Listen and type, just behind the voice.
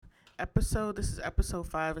episode. This is episode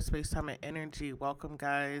 5 of Space Time and Energy. Welcome,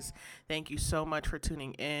 guys. Thank you so much for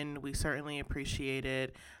tuning in. We certainly appreciate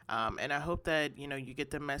it. And I hope that, you get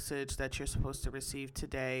the message that you're supposed to receive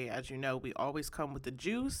today. As you know, we always come with the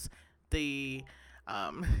juice, the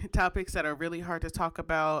topics that are really hard to talk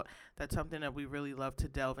about. That's something that we really love to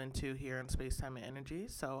delve into here on Space Time and Energy.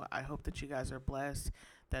 So I hope that you guys are blessed,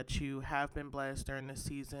 that you have been blessed during this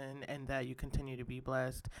season, and that you continue to be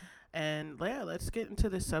blessed. And yeah, let's get into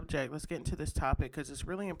this subject. Let's get into this topic because it's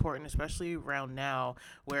really important, especially around now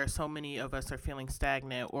where so many of us are feeling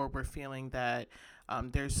stagnant or we're feeling that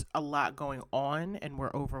there's a lot going on and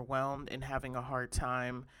we're overwhelmed and having a hard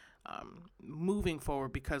time moving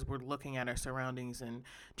forward because we're looking at our surroundings and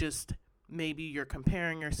just maybe you're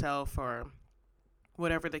comparing yourself or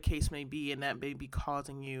whatever the case may be, and that may be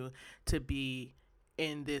causing you to be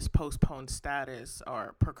in this postponed status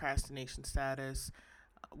or procrastination status.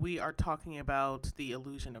 We are talking about the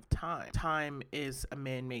illusion of time. Time is a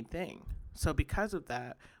man-made thing. So because of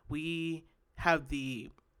that, we have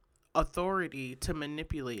the authority to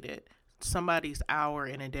manipulate it. Somebody's hour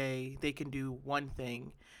in a day, they can do one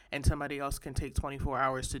thing, and somebody else can take 24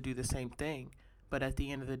 hours to do the same thing. But at the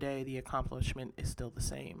end of the day, the accomplishment is still the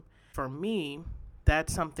same. For me,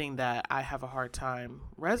 that's something that I have a hard time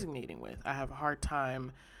resonating with. I have a hard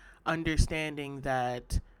time understanding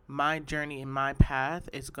that my journey and my path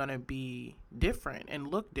is going to be different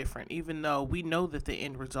and look different, even though we know that the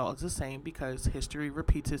end result is the same because history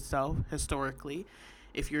repeats itself historically.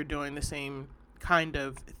 If you're doing the same kind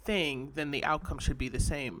of thing, then the outcome should be the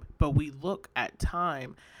same. But we look at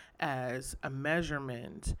time as a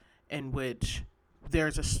measurement in which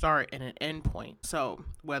there's a start and an end point. So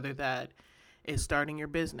whether that is starting your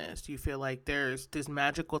business, you feel like there's this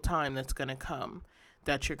magical time that's going to come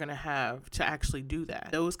that you're going to have to actually do that.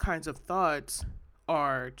 Those kinds of thoughts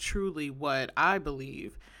are truly what I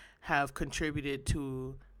believe have contributed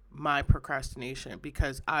to my procrastination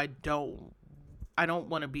because I don't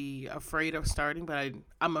want to be afraid of starting, but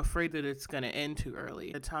I'm afraid that it's going to end too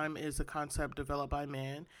early. The time is a concept developed by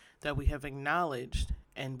man that we have acknowledged,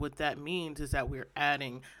 and what that means is that we're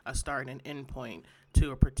adding a start and end point to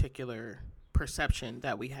a particular perception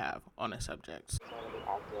that we have on a subject.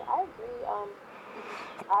 I agree.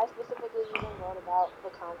 I specifically even wrote about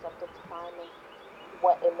the concept of time and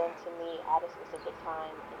what it meant to me at a specific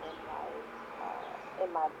time in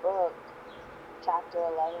my book, chapter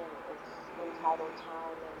 11. It's entitled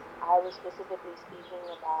Time, and I was specifically speaking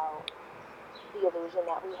about the illusion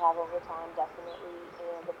that we have over time, definitely,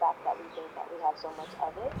 and the fact that we think that we have so much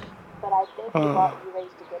of it. But I think you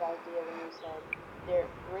raised a good idea when you said there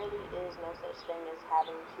really is no such thing as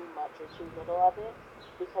having too much or too little of it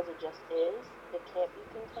because it just is. It can't be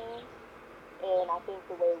contained. And I think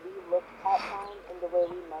the way we look at time and the way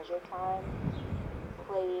we measure time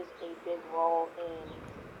plays a big role in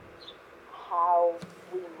how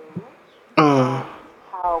we move,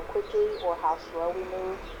 how quickly or how slow we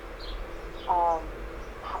move,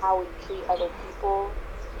 how we treat other people,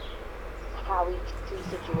 how we treat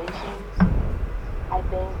situations. I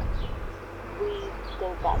think we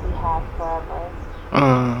think that we have forever,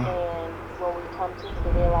 and when we come to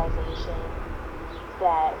the realization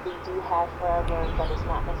that we do have forever, but it's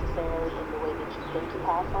not necessarily in the way that you think you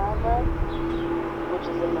have forever, which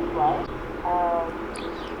is in the flesh,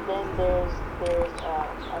 then there's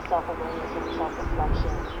a self-awareness and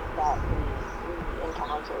self-reflection that we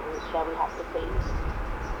encounter, that we have to face.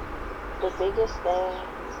 The biggest thing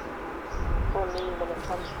for me when it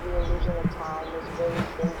comes to the illusion of time is really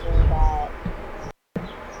thinking that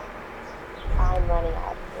I'm running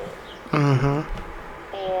out of things.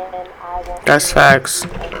 And I won't That's facts.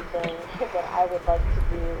 do anything that I would like to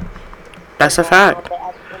do. That's a fact.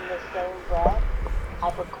 But in the same breath,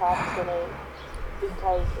 I procrastinate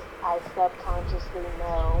because I subconsciously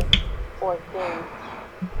know or think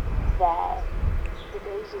that the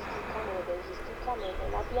days just keep coming.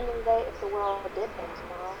 And at the end of the day, if the world did end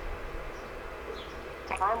tomorrow,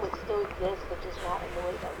 time would still exist, but just not in the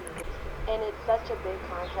way that we exist. And it's such a big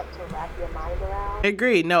concept to wrap your mind around. I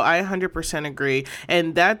agree. No, I 100% agree.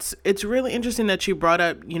 And it's really interesting that you brought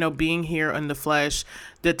up, being here in the flesh,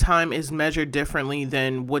 the time is measured differently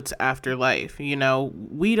than what's after life. We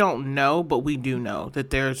don't know, but we do know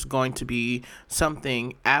that there's going to be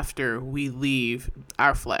something after we leave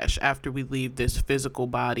our flesh, after we leave this physical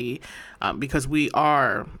body, because we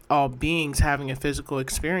are all beings having a physical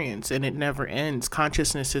experience and it never ends.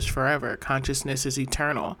 Consciousness is forever. Consciousness is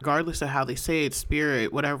eternal. Regardless of how they say it,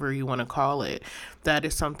 spirit, whatever you want to call it, that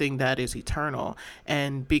is something that is eternal.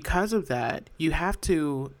 And because of that, you have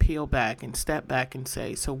to peel back and step back and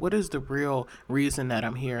say, so what is the real reason that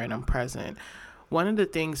I'm here and I'm present? one of the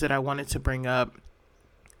things that I wanted to bring up,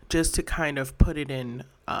 just to kind of put it in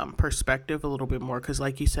perspective a little bit more, because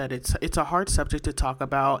like you said, it's a hard subject to talk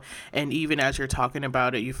about, and even as you're talking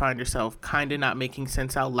about it, you find yourself kind of not making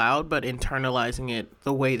sense out loud, but internalizing it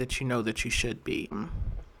the way that you know that you should be.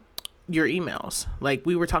 Your emails, like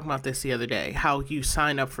we were talking about this the other day, how you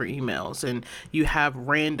sign up for emails and you have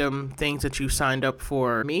random things that you signed up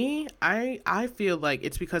for. Me, I feel like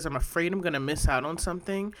it's because I'm afraid I'm gonna miss out on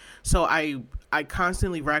something, so I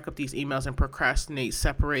constantly rack up these emails and procrastinate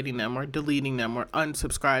separating them or deleting them or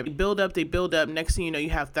unsubscribing. They build up. Next thing you know, you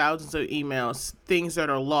have thousands of emails, things that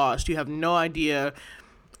are lost. You have no idea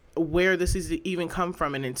where this is even come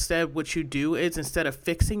from, and instead what you do is, instead of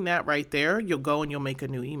fixing that right there, you'll go and you'll make a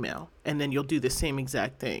new email, and then you'll do the same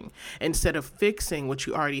exact thing instead of fixing what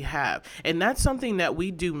you already have. And that's something that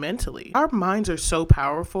we do mentally. Our minds are so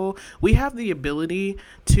powerful. We have the ability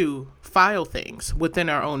to file things within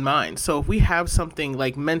our own mind. So if we have something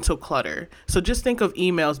like mental clutter, so just think of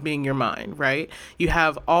emails being your mind, right? You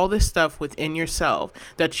have all this stuff within yourself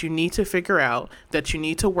that you need to figure out, that you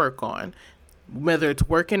need to work on, whether it's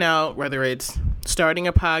working out, whether it's starting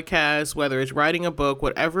a podcast, whether it's writing a book,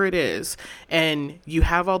 whatever it is, and you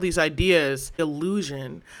have all these ideas,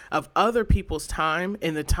 illusion of other people's time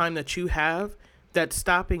and the time that you have, that's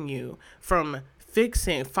stopping you from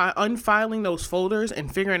unfiling those folders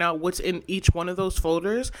and figuring out what's in each one of those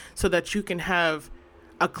folders so that you can have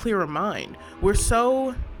a clearer mind. We're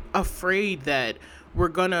so afraid that we're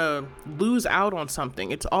gonna lose out on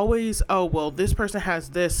something. It's always, oh, well, this person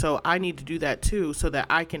has this, so I need to do that too, so that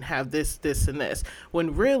I can have this, this, and this.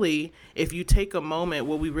 When really, if you take a moment,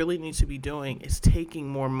 what we really need to be doing is taking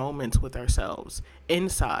more moments with ourselves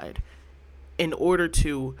inside in order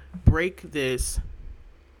to break this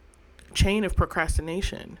chain of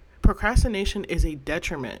procrastination. Procrastination is a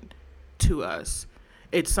detriment to us.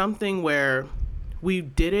 It's something where we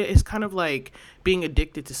did it. It's kind of like being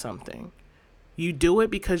addicted to something. You do it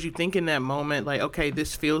because you think in that moment, like, okay,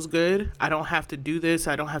 this feels good. I don't have to do this.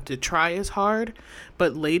 I don't have to try as hard.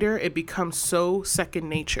 But later it becomes so second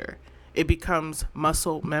nature. It becomes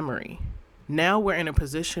muscle memory. Now we're in a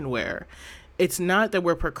position where it's not that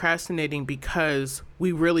we're procrastinating because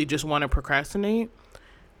we really just want to procrastinate.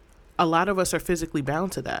 A lot of us are physically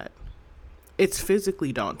bound to that. It's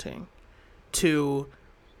physically daunting to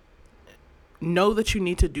know that you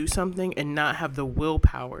need to do something and not have the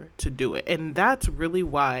willpower to do it. And that's really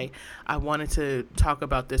why I wanted to talk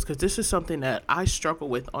about this, because this is something that I struggle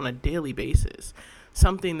with on a daily basis.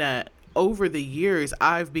 Something that over the years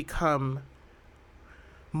I've become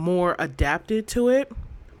more adapted to it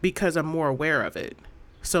because I'm more aware of it.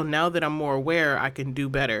 So now that I'm more aware, I can do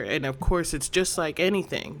better. And of course, it's just like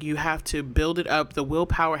anything. You have to build it up. The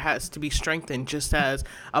willpower has to be strengthened, just as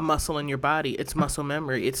a muscle in your body. It's muscle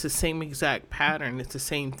memory. It's the same exact pattern. It's the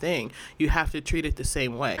same thing. You have to treat it the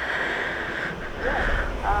same way. I'm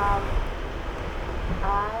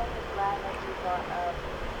glad that you brought up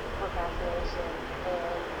procrastination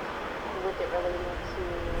and with it relating to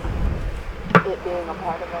it being a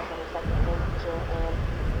part of us in a second nature, and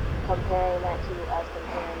comparing that to us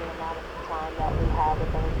comparing the amount of time that we have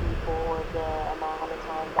with other people, or the amount of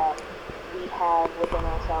time that we have within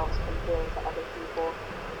ourselves compared to other people.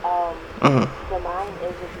 The mind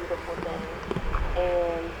is a beautiful thing,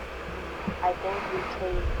 and I think we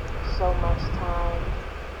take so much time,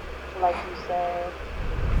 like you said,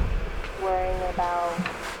 worrying about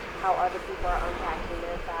how other people are unpacking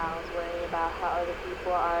their files, worrying about how other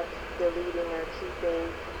people are deleting or keeping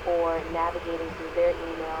or navigating through their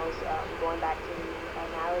emails, going back to the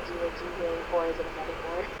analogy that you gave, or is it a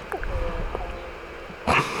metaphor?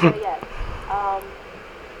 So yes,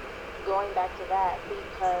 going back to that,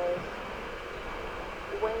 because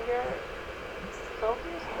when you're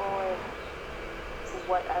focused on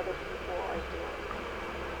what other people are doing,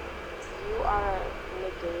 you are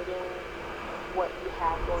negating what you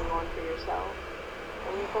have going on for yourself.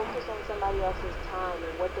 When you focus on somebody else's time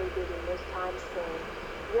and what they did in this time span,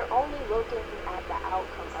 you're only looking at the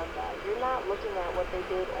outcome of that. You're not looking at what they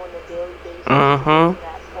did on a daily basis to get to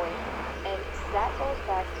that point. And that goes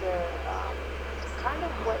back to kind of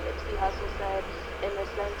what Nipsey Hussle said, in the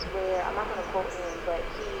sense where, I'm not going to quote him, but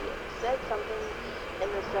he said something in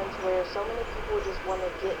the sense where so many people just want to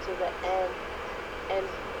get to the end, and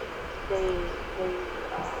they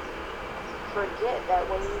forget that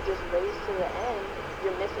when you just race to the end,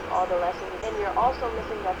 you're missing all the lessons, and you're also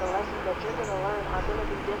missing that the lessons that you're going to learn are going to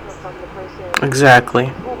be different from the person who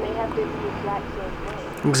may have been the exact same thing.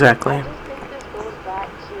 Exactly. I just think this goes back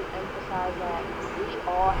to emphasize that we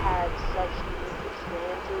all had such unique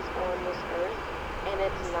experiences on this earth, and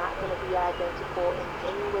it's not going to be identical in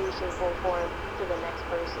any way, shape, or form to the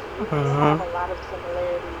You may have a lot of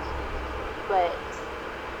similarities, but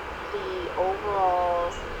the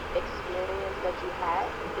overall experience that you have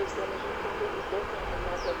is going to be completely different, and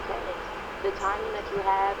that's okay. The timing that you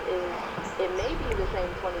have is, it may be the same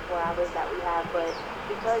 24 hours that we have, but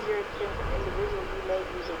because you're a different individual, you may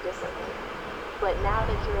use it differently. But now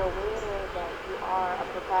that you're aware that you are a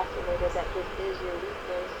procrastinator, that this is your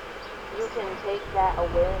weakness, you can take that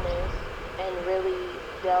awareness and really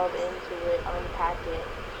delve into it, unpack it,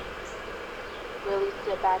 really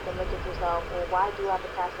sit back and look at yourself. Well, why do I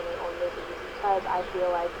procrastinate on this? Is it because I feel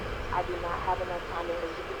like I do not have enough time? Or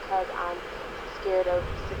is it because I'm scared of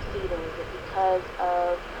succeeding? Is it because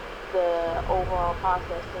of the overall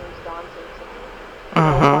process seems daunting to me?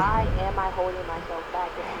 Why am I holding myself back?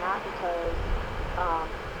 It's not because,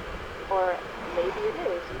 or maybe it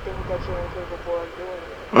is, you think that you're incapable of doing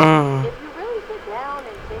it. If you really sit down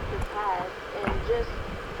and take the task and just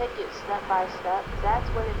take it step by step, that's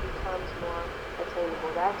when it becomes more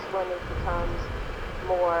attainable. That's when it becomes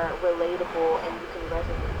more relatable and you can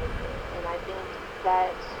resonate with it. And I think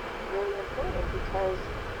that's really important because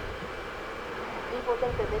people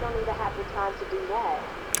think that they don't even have the time to do that.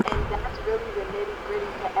 And that's really the nitty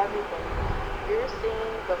gritty to everything. You're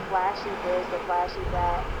seeing the flashy this, the flashy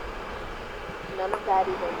that. None of that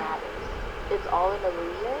even matters. It's all an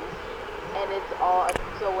illusion. And it's all,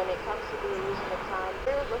 so when it comes to the illusion of time,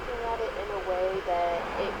 they're looking at it in a way that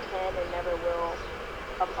it can and never will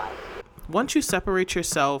apply to you. Once you separate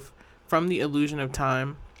yourself from the illusion of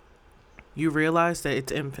time, you realize that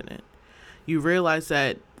it's infinite. You realize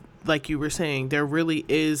that, like you were saying, there really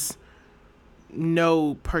is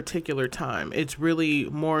no particular time. It's really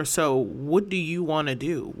more so, what do you want to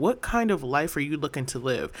do? What kind of life are you looking to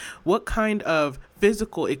live? What kind of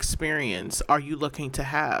physical experience are you looking to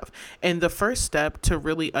have? And the first step to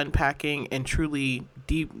really unpacking and truly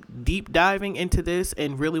deep diving into this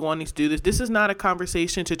and really wanting to do this is not a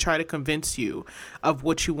conversation to try to convince you of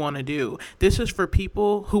what you want to do. This is for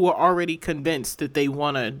people who are already convinced that they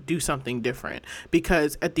want to do something different,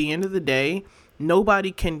 because at the end of the day,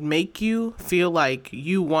 nobody can make you feel like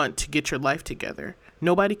you want to get your life together.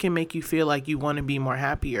 Nobody can make you feel like you want to be more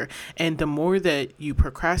happier. And the more that you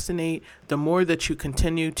procrastinate, the more that you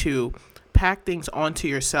continue to pack things onto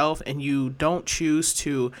yourself and you don't choose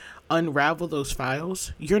to unravel those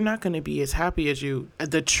files, you're not going to be as happy as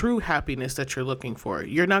the true happiness that you're looking for.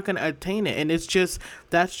 You're not going to attain it. And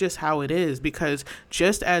that's just how it is, because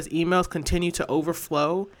just as emails continue to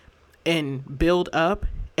overflow and build up,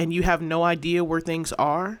 and you have no idea where things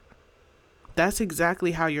are, that's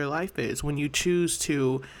exactly how your life is when you choose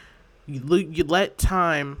to you let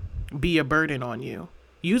time be a burden on you.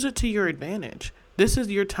 Use it to your advantage. This is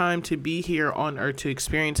your time to be here on earth to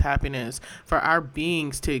experience happiness, for our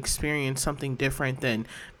beings to experience something different than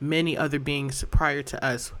many other beings prior to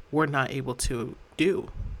us were not able to do.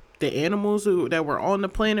 The animals that were on the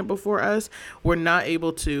planet before us were not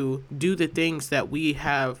able to do the things that we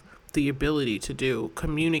have the ability to do,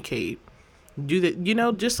 communicate, do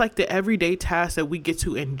that, just like the everyday tasks that we get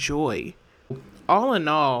to enjoy. All in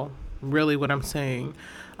all, really what I'm saying,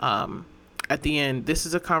 at the end, this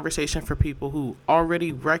is a conversation for people who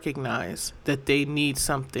already recognize that they need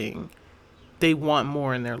something. They want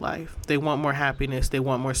more in their life. They want more happiness. They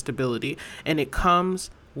want more stability. And it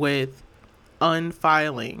comes with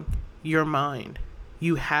unfiling your mind.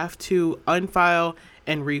 You have to unfile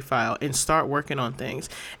and refile and start working on things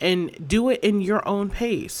and do it in your own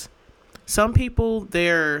pace. Some people,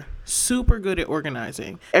 they're super good at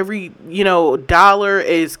organizing. Every, dollar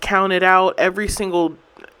is counted out. Every single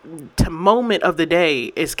moment of the day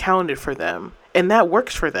is counted for them. And that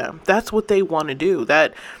works for them. That's what they want to do.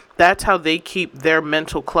 That's how they keep their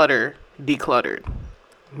mental clutter decluttered.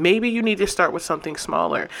 Maybe you need to start with something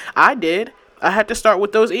smaller. I had to start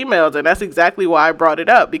with those emails, and that's exactly why I brought it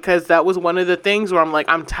up, because that was one of the things where I'm like,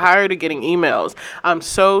 I'm tired of getting emails. I'm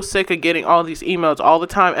so sick of getting all these emails all the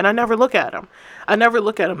time, and I never look at them.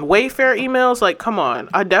 Wayfair emails, like, come on.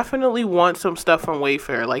 I definitely want some stuff from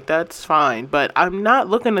Wayfair. Like, that's fine, but I'm not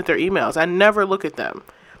looking at their emails. I never look at them.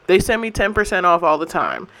 They send me 10% off all the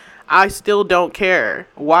time. I still don't care.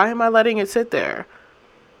 Why am I letting it sit there?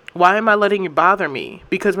 Why am I letting it bother me?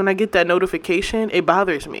 Because when I get that notification, it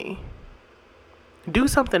bothers me. Do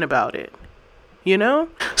something about it.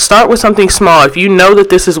 Start with something small. If you know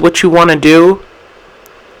that this is what you want to do,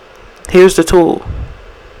 here's the tool.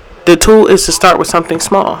 The tool is to start with something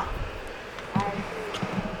small. I agree.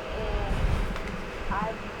 And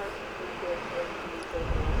I personally did in the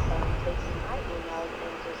business of taking my emails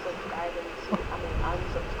and just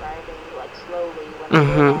unsubscribing like slowly when I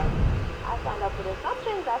realized I signed up for this. Some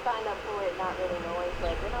things I signed up for it not really knowing,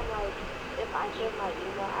 but then I'm like, if I give my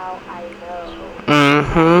email how I know.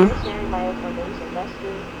 Mm-hmm. You're sharing my information.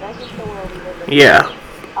 That's just the world we live in Yeah. today.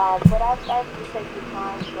 But I've started to take the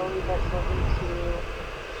time slowly but surely to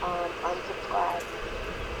unsubscribe,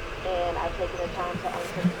 and I've taken the time to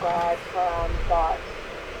unsubscribe from thoughts.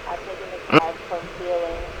 I've taken the time from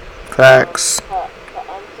feelings, Facts. to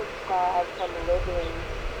unsubscribe from living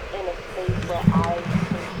in a space where I can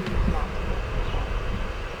choose not to live anymore.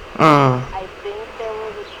 Mm. I think there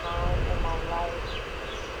was a time in my life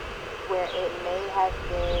where it may have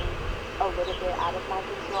been a little bit out of my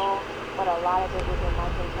control, but a lot of it was in my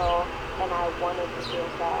control, and I wanted to feel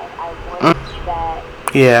sad. I wanted that.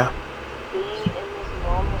 Yeah. Being in this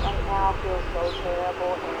moment right now feels so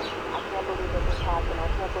terrible, and I can't believe that this happened. I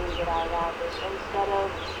can't believe that I allowed this. Instead of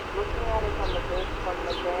looking at it from the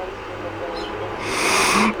grand scheme of things, and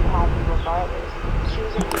choosing to be happy regardless,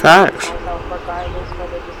 choosing to forgive Facts. myself regardless for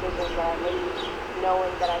the decisions that I made,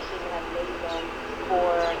 knowing that I shouldn't have made them,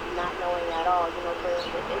 for not knowing at all, for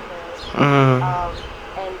the ignorance, Mm.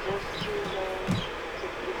 and just choosing to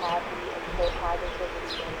be happy and put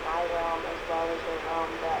positivity in my realm as well as the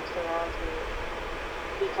realm that surrounds me,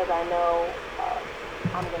 because I know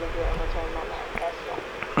I'm going to get a return on that investment.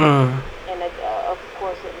 Mm. And of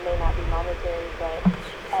course, it may not be monetary, but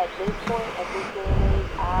at this point, at this day and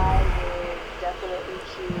age, I would definitely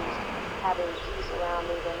choose having peace around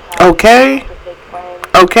me than having a Okay. bunch of fake friends,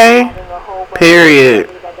 Okay. having a whole bunch of Period.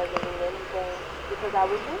 money that doesn't mean anything. Because I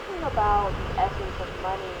was thinking about the essence of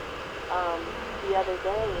money the other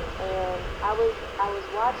day, and I was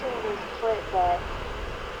watching this clip that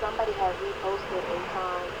somebody had reposted a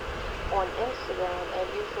time on Instagram, and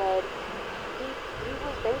he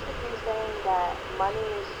was basically saying that money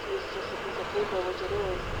is just a piece of paper, which it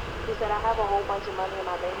is. He said, I have a whole bunch of money in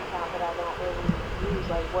my bank account that I don't really use.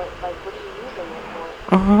 Like what are you using it for?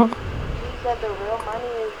 Mm-hmm. He said the real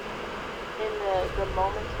money is in the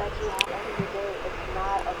moments that you have. At the end of the day, it's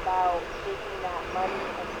not about taking that money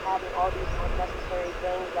and having all these unnecessary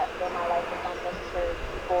things that fill my life with unnecessary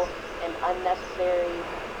people and unnecessary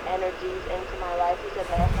energies into my life. He said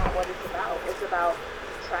that's not what it's about. It's about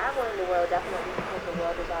traveling the world, definitely, because the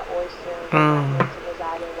world is our oyster and we're not Mm. meant to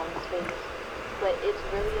reside in one space. But it's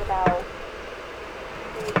really about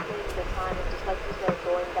taking the time and, just like you said,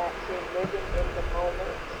 going back to living in the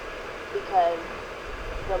moment, because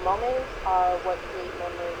the moments are what create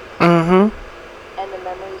memories, Mm-hmm. and the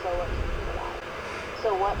memories are what keep you alive. So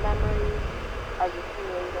what memories are you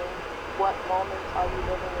creating? What moments are you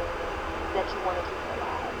living in that you want to keep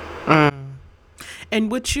alive? Mm. And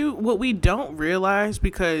what we don't realize,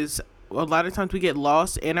 because a lot of times we get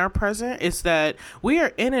lost in our present, is that we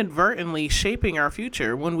are inadvertently shaping our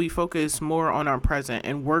future when we focus more on our present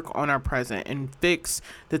and work on our present and fix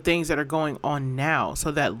the things that are going on now,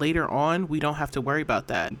 so that later on we don't have to worry about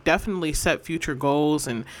that. Definitely set future goals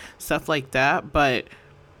and stuff like that, but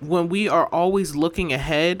when we are always looking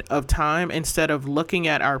ahead of time instead of looking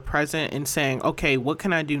at our present and saying, okay, what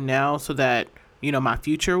can I do now so that my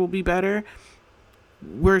future will be better,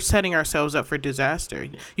 we're setting ourselves up for disaster.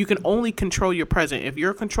 You can only control your present. If you're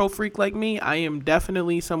a control freak like me, I am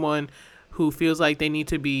definitely someone who feels like they need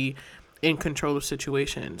to be in control of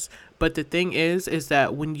situations. But the thing is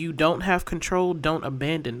that when you don't have control, don't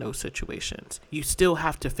abandon those situations. You still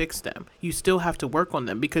have to fix them. You still have to work on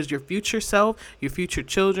them, because your future self, your future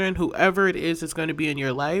children, whoever it is going to be in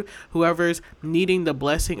your life, whoever's needing the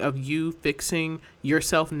blessing of you fixing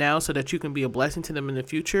yourself now so that you can be a blessing to them in the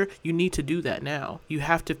future, you need to do that now. You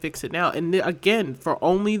have to fix it now. And again, for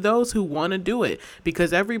only those who want to do it,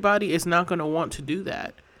 because everybody is not going to want to do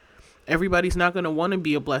that. Everybody's not going to want to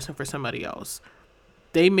be a blessing for somebody else.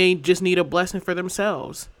 They may just need a blessing for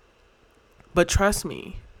themselves. But trust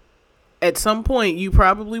me, at some point you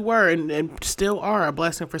probably were and still are a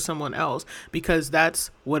blessing for someone else, because that's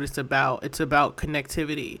what it's about. It's about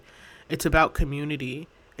connectivity. It's about community.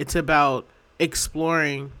 It's about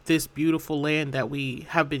exploring this beautiful land that we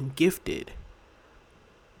have been gifted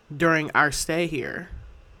during our stay here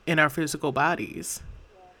in our physical bodies.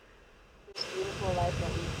 Yeah, this beautiful life that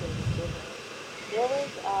we've been given. There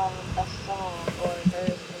was a song or a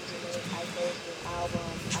verse in Janae Aiko's album.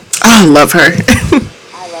 I I forget love what her. it is.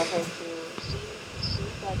 I love her too.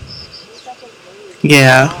 She's such a great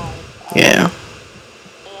Yeah. vibe. Yeah.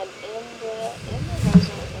 And in the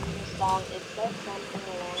verse, or in the song, it said something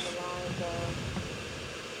along the lines of,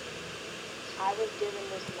 I was given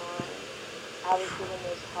this mind, I was given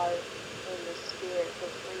this heart and this spirit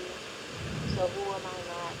for free. So who am I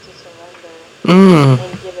not to surrender Mm.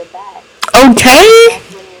 and give it back? Okay.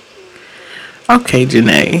 That's when you're truly free. Okay,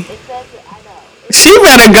 Janae. It says it, I know. She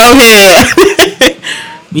better go ahead. You know,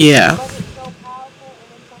 Yeah. but it's so powerful, and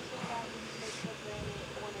it's something that we take for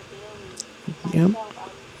granted on a Yep. myself,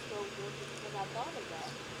 I'm so guilty because I thought of that.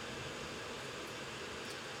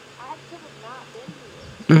 I could have not been here.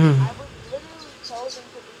 Mm-hmm. I was literally chosen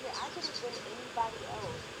to be here. I could have been anybody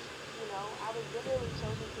else. You know, I was literally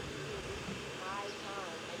chosen to be here. This is my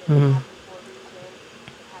time. And it Mm-hmm. happened for a reason.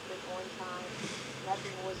 It happened on time.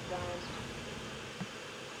 Nothing was done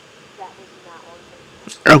that was not on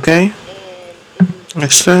purpose. Okay. And it was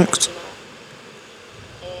That's facts. intentional.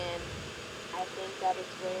 And I think that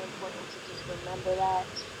it's very important to just remember that,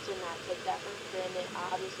 to not take that for granted.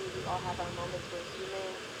 Obviously, we all have our moments. We're human.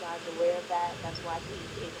 God's aware of that. That's why He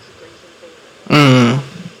gave us grace and favor. And Mm. I'm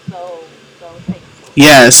so thankful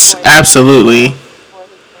Yes, for that, absolutely. for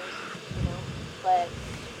His mercy, you know. But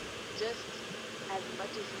just as much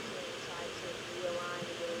as you can, try to realign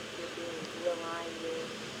with your being, realign with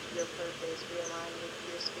your purpose, realign with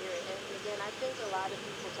your spirit. And again, I think a lot of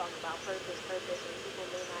people talk about purpose, and people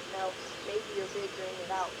may not know. Maybe you're figuring it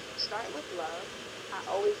out. Start with love. I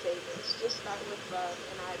always say this, just start with love.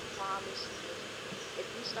 And I promise you, if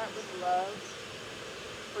you start with love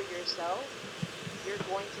for yourself, you're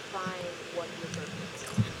going to find what your purpose is.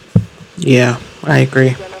 Yeah, I You're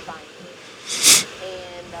agree. going to find it.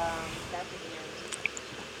 And that's a guarantee.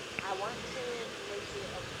 I want to make it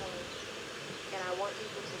a point, and I want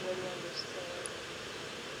people to really understand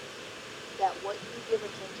that what you give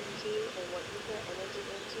attention to and what you put energy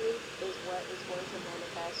into is what is going to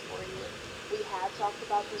manifest for you. We have talked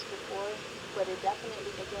about this before, but it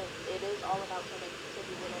definitely, again, it is all about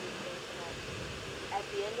connectivity. When everything connects, at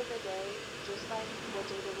the end of the day, just like what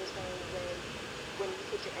Jada was saying, when you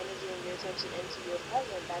put your energy and your attention into your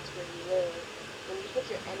present, that's where you live. When you put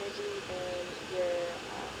your energy and your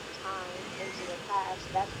time into the past,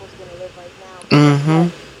 that's what's going to live right now. But guess Mm-hmm.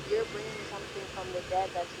 what? You're bringing something from the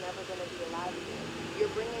dead that's never going to be alive again.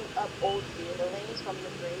 You're bringing up old feelings from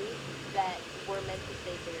the grave that were meant to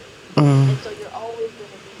stay buried. Mm. And so you're always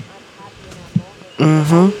going to be unhappy in that moment, or you're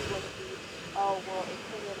Mm-hmm. always going to be, oh, well, it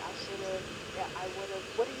could have, I should have, yeah, I would have.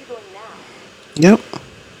 What are you doing now? Yep.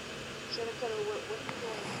 Shoulda, coulda, what are you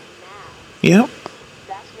doing now? Yep.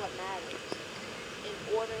 That's what matters in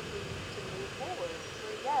order for you to move forward.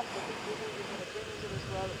 For yes, the people who you're going to bring into this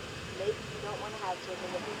world, maybe you don't want to have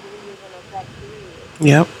children, the people who you're going to affect, period.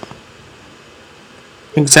 Yep. It's hard.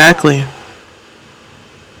 Exactly. I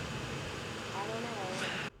don't know.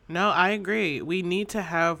 No, I agree. We need to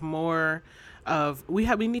have more we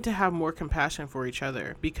need to have more compassion for each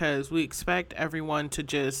other because we expect everyone to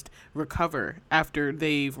just recover after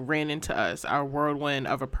they've ran into us, our whirlwind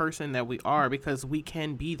of a person that we are, because we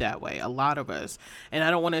can be that way, a lot of us. And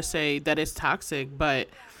I don't want to say that it's toxic, but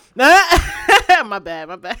my bad,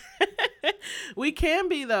 my bad. We can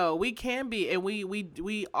be though. We can be, and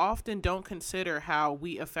we often don't consider how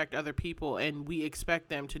we affect other people, and we expect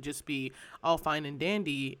them to just be all fine and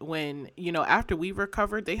dandy when after we've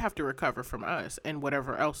recovered, they have to recover from us and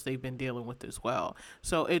whatever else they've been dealing with as well.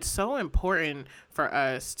 So it's so important for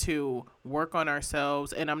us to work on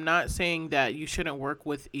ourselves, and I'm not saying that you shouldn't work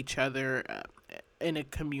with each other. In a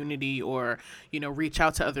community, or reach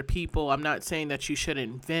out to other people. I'm not saying that you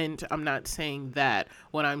shouldn't vent. I'm not saying that.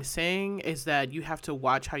 What I'm saying is that you have to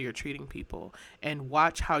watch how you're treating people and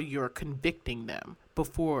watch how you're convicting them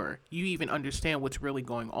before you even understand what's really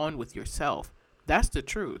going on with yourself. That's the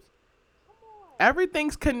truth.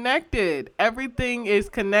 Everything's connected. Everything is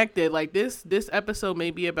connected. Like this episode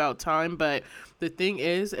may be about time, but the thing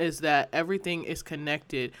is that everything is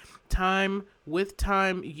connected. Time,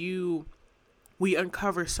 we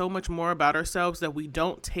uncover so much more about ourselves that we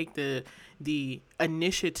don't take the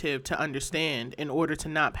initiative to understand in order to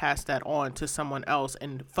not pass that on to someone else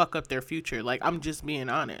and fuck up their future. Like, I'm just being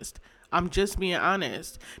honest.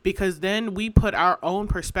 Because then we put our own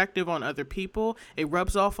perspective on other people. It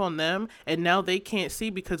rubs off on them, and now they can't see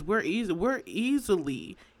because we're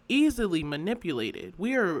easily manipulated.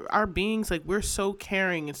 We are our beings, like, we're so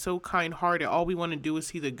caring and so kind-hearted. All we want to do is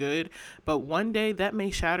see the good, but one day that may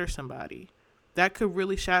shatter somebody. That could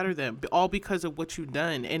really shatter them, all because of what you've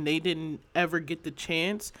done, and they didn't ever get the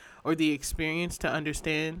chance or the experience to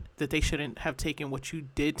understand that they shouldn't have taken what you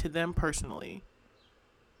did to them personally.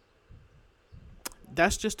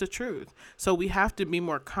 That's just the truth. So we have to be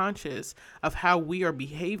more conscious of how we are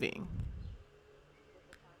behaving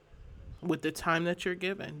with the time that you're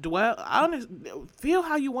given. Feel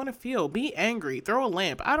how you want to feel. Be angry. Throw a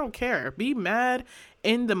lamp. I don't care. Be mad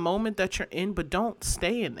in the moment that you're in, but don't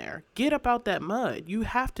stay in there. Get up out that mud. You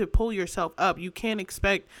have to pull yourself up. You can't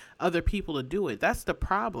expect other people to do it. That's the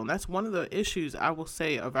problem. That's one of the issues, I will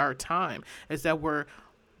say, of our time, is that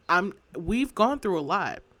we've gone through a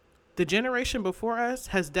lot. The generation before us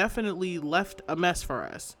has definitely left a mess for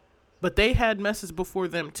us, but they had messes before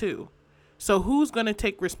them too. So who's going to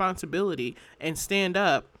take responsibility and stand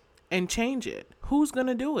up and change it? Who's going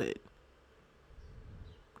to do it?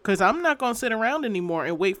 Because I'm not going to sit around anymore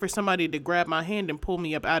and wait for somebody to grab my hand and pull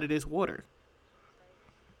me up out of this water.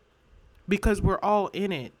 Because we're all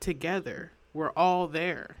in it together. We're all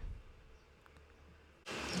there.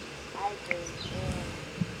 I agree. And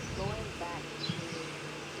going back to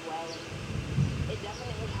dwelling, it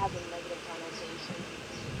definitely has a negative connotation.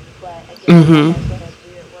 But again, like I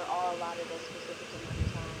said, we're all allotted a specific amount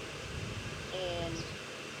of time. And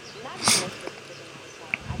not even a specific amount of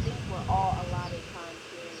time. I think we're all allotted time,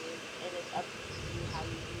 period. And it's up to you how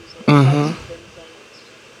you use it. Like you've been saying,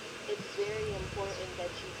 it's very important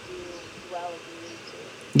that you do dwell if you need to.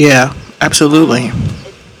 Yeah, absolutely.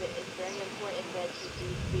 It's very important that you do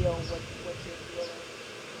feel what you're feeling,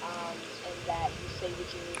 and that you say what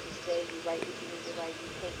you need to say, you write what you need to write,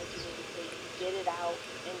 you think what you need to think, you get it out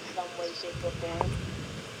in some way, shape, or form.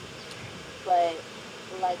 But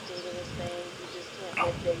like Jada was saying, you just can't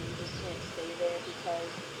live there. You just can't stay there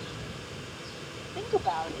because think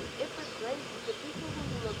about it. If the the people who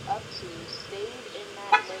you look up to stayed in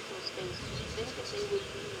that mental space, do you think that they would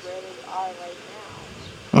be where they are right now?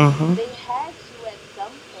 They had to at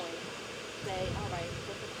some point say, all right,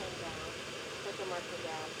 put the pen down, put the marker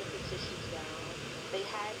down, put the tissues down. They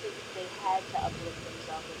had to uplift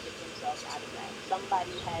themselves and get themselves out of that.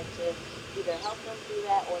 Somebody had to either help them through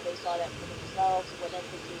that or they saw that for themselves, whatever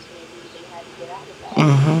the case may be, they had to get out of that.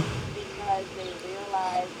 Because they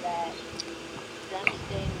realized that them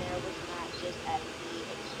staying there was not just at the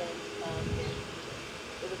expense of their future.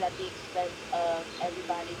 It was at the expense of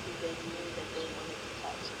everybody who they knew that they wanted to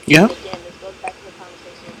touch. Yeah. And again, this goes back to the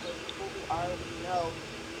conversation of the people who already know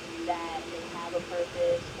that they have a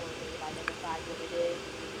purpose or they've identified what it is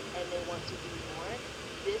and they want to do more.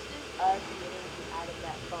 This is us getting you out of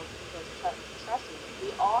that funk because trust me,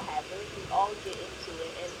 we all have it. We all get into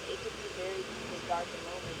it and it can be very deep and dark in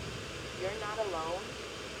moments. You're not alone.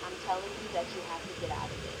 I'm telling you that you have to get out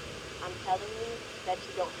of it. I'm telling you that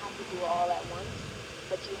you don't have to do it all at once,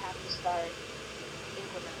 but you have to start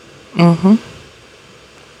incrementally. And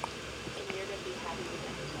you're going to be happy with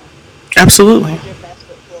that yourself. Absolutely. Put your best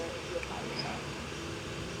foot forward and you apply yourself.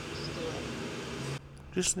 Just do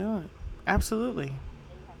it. Just do it. Absolutely. And you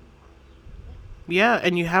have fun. Yeah,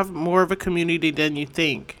 and you have more of a community than you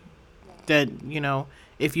think. That,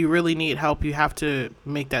 if you really need help, you have to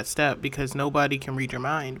make that step because nobody can read your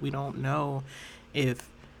mind. We don't know if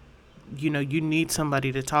you need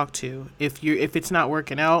somebody to talk to. If it's not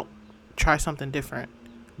working out, try something different.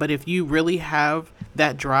 But if you really have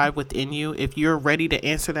that drive within you, if you're ready to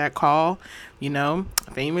answer that call,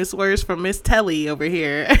 famous words from Miss Telly over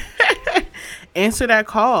here. Answer that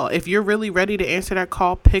call. If you're really ready to answer that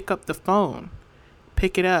call, pick up the phone.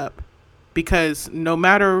 Pick it up. Because no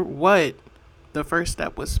matter what, the first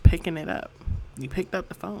step was picking it up. You picked up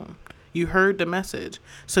the phone. You heard the message.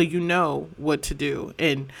 So you know what to do.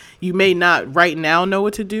 And you may not right now know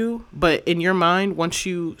what to do, but in your mind, once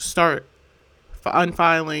you start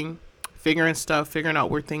unfiling, figuring out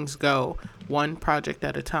where things go, one project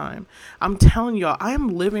at a time. I'm telling y'all, I am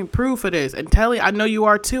living proof of this. And Telly, I know you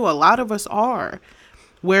are too. A lot of us are.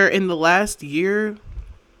 Where in the last year,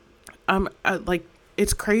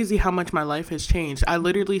 it's crazy how much my life has changed. I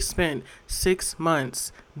literally spent 6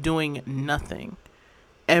 months doing nothing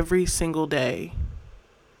every single day.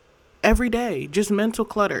 Every day. Just mental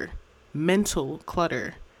clutter.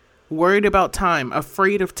 Worried about time.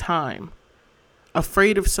 Afraid of time.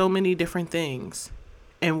 Afraid of so many different things.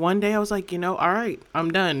 And one day I was like, all right,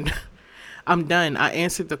 I'm done. I'm done. I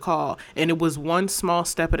answered the call. And it was one small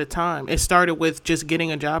step at a time. It started with just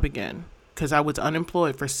getting a job again because I was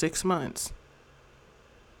unemployed for 6 months.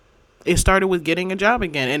 It started with getting a job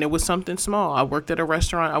again, and it was something small. I worked at a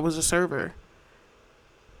restaurant. I was a server.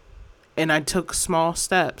 And I took small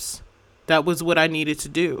steps. That was what I needed to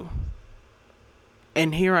do.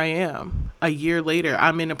 And here I am. A year later,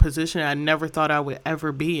 I'm in a position I never thought I would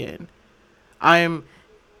ever be in. I'm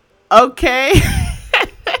okay.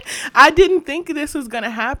 I didn't think this was going to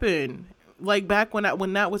happen. Like back when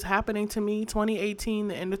that was happening to me, 2018,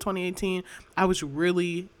 the end of 2018, I was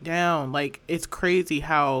really down. Like, it's crazy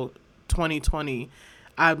how 2020,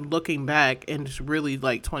 I'm looking back and it's really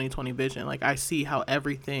like 2020 vision. Like, I see how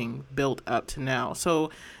everything built up to now.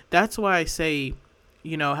 So that's why I say,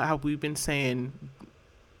 how we've been saying,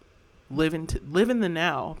 live in the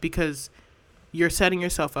now, because you're setting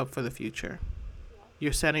yourself up for the future.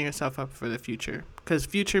 You're setting yourself up for the future. Because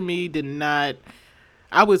future me did not...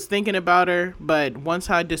 I was thinking about her, but once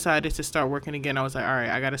I decided to start working again, I was like, all right,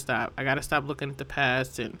 I got to stop. I got to stop looking at the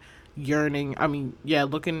past and yearning. I mean, yeah,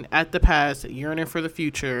 looking at the past, yearning for the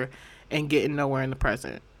future, and getting nowhere in the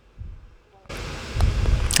present.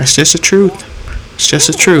 That's just the truth. Yeah. It's just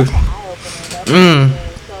the Ooh, truth. that's an eye opener. That's really Mm. good.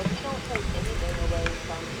 So if you don't take anything away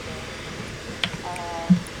from today, uh,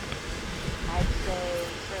 I'd say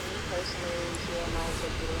for me personally, here my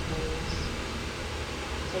takeaway is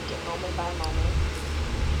take it moment by moment.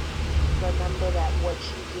 Remember that what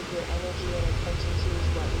you give your energy and attention to is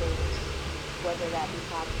what lives, whether that be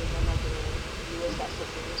positive or negative. You assess it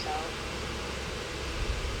for yourself.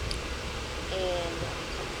 And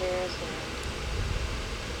comparison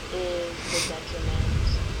is the detriment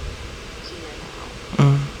to your now.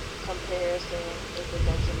 Mm. Comparison is the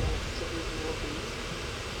detriment to who you will be.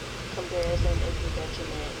 Comparison is the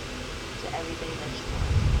detriment to everything that you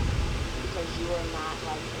want. Because you are not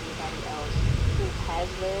like anybody else who has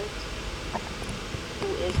lived,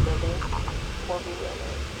 who is living, or who will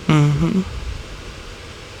live. Mm-hmm. You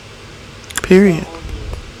are Period. only you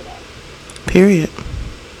today. Period.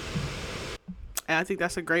 And I think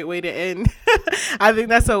that's a great way to end. I think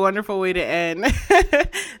that's a wonderful way to end.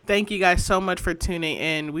 Thank you guys so much for tuning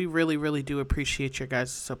in. We really, really do appreciate your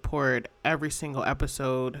guys' support every single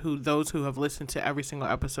episode. Those who have listened to every single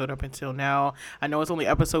episode up until now. I know it's only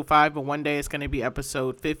episode 5, but one day it's going to be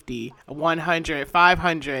episode 50, 100,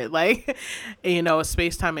 500. Like,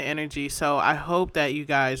 space, time, and energy. So I hope that you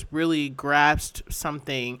guys really grasped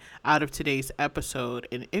something out of today's episode.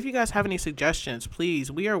 And if you guys have any suggestions,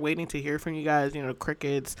 please, we are waiting to hear from you guys.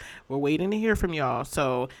 Crickets, we're waiting to hear from y'all.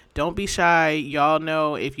 So don't be shy. Y'all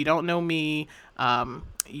know, if you don't know me,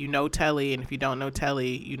 you know Telly, and if you don't know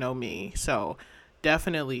Telly, you know me. So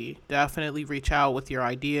definitely reach out with your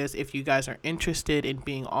ideas. If you guys are interested in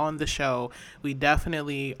being on the show, we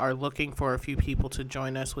definitely are looking for a few people to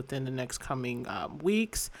join us within the next coming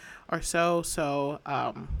weeks or so. So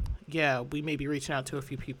yeah, we may be reaching out to a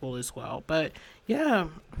few people as well. But yeah,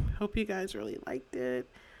 hope you guys really liked it.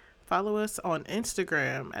 Follow us on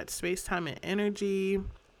Instagram at Spacetime and Energy.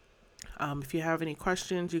 If you have any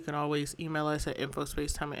questions, you can always email us at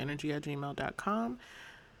infospacetimeandenergy@gmail.com.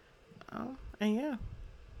 And yeah.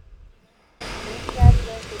 Thank you guys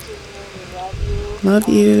again for tuning in. We love you. Love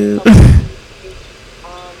you.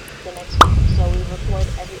 The next week. So we record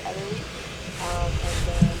every other week. And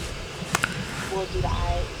then we'll do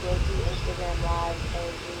Instagram live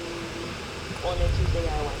every week on a Tuesday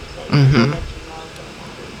or Wednesday. Mm-hmm. We'll let you know during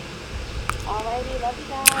that week. Alrighty, love you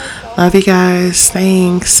guys. Love you guys.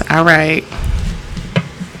 Thanks. All right.